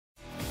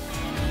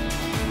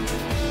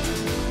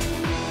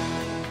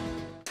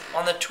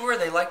On the tour,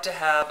 they like to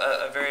have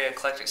a very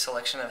eclectic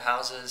selection of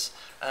houses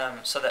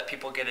so that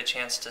people get a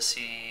chance to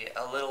see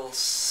a little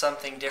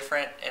something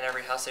different in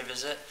every house they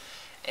visit.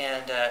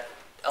 And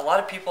a lot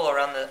of people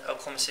around the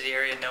Oklahoma City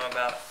area know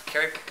about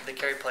the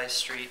Carey Place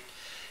Street,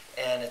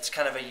 and it's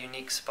kind of a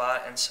unique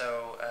spot. And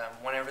so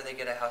whenever they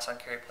get a house on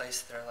Carey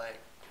Place, they're like,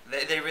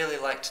 they really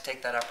like to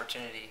take that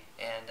opportunity.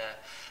 And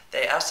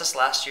they asked us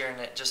last year,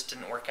 and it just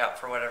didn't work out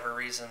for whatever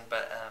reason.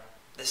 But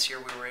this year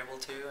we were able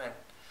to, and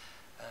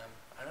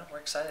I don't know, we're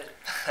excited.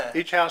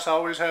 Each house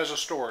always has a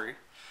story.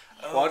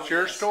 What's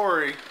your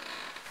story?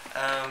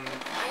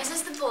 Ours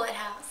is the bullet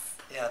house.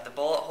 Yeah, the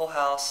bullet hole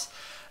house.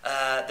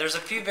 There's a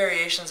few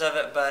variations of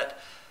it, but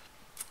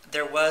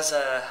there was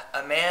a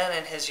man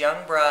and his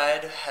young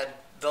bride had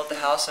built the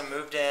house and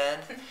moved in,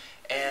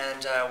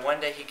 and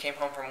one day he came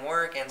home from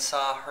work and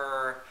saw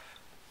her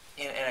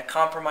in a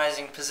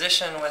compromising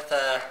position with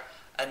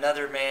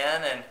another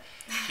man, and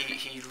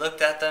he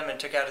looked at them and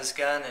took out his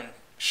gun and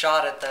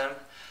shot at them.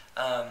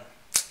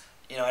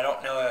 You know, I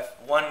don't know if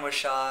one was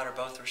shot or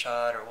both were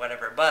shot or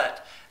whatever,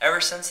 but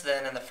ever since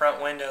then, in the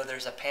front window,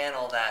 there's a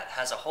panel that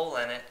has a hole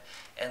in it,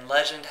 and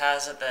legend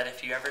has it that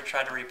if you ever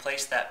try to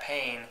replace that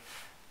pane,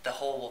 the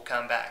hole will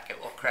come back,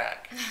 it will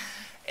crack.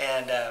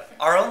 And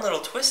our own little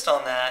twist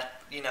on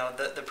that, you know,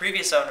 the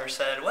previous owner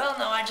said, well,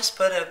 no, I just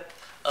put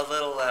a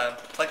little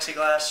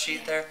plexiglass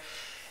sheet there,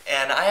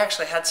 and I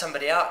actually had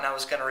somebody out, and I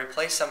was going to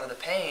replace some of the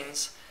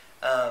panes,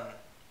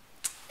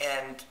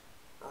 and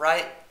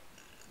right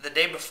the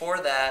day before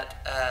that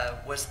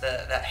was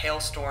that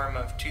hailstorm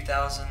of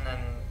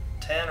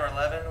 2010 or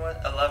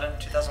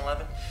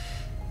 2011,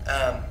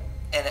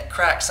 and it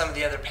cracked some of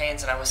the other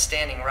panes, and I was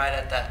standing right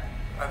at that.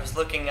 I was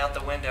looking out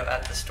the window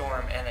at the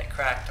storm, and it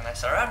cracked, and I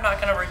said, I'm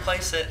not going to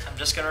replace it. I'm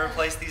just going to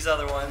replace these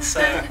other ones.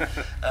 So,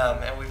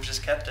 and we've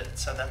just kept it.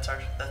 So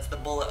that's the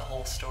bullet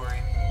hole story.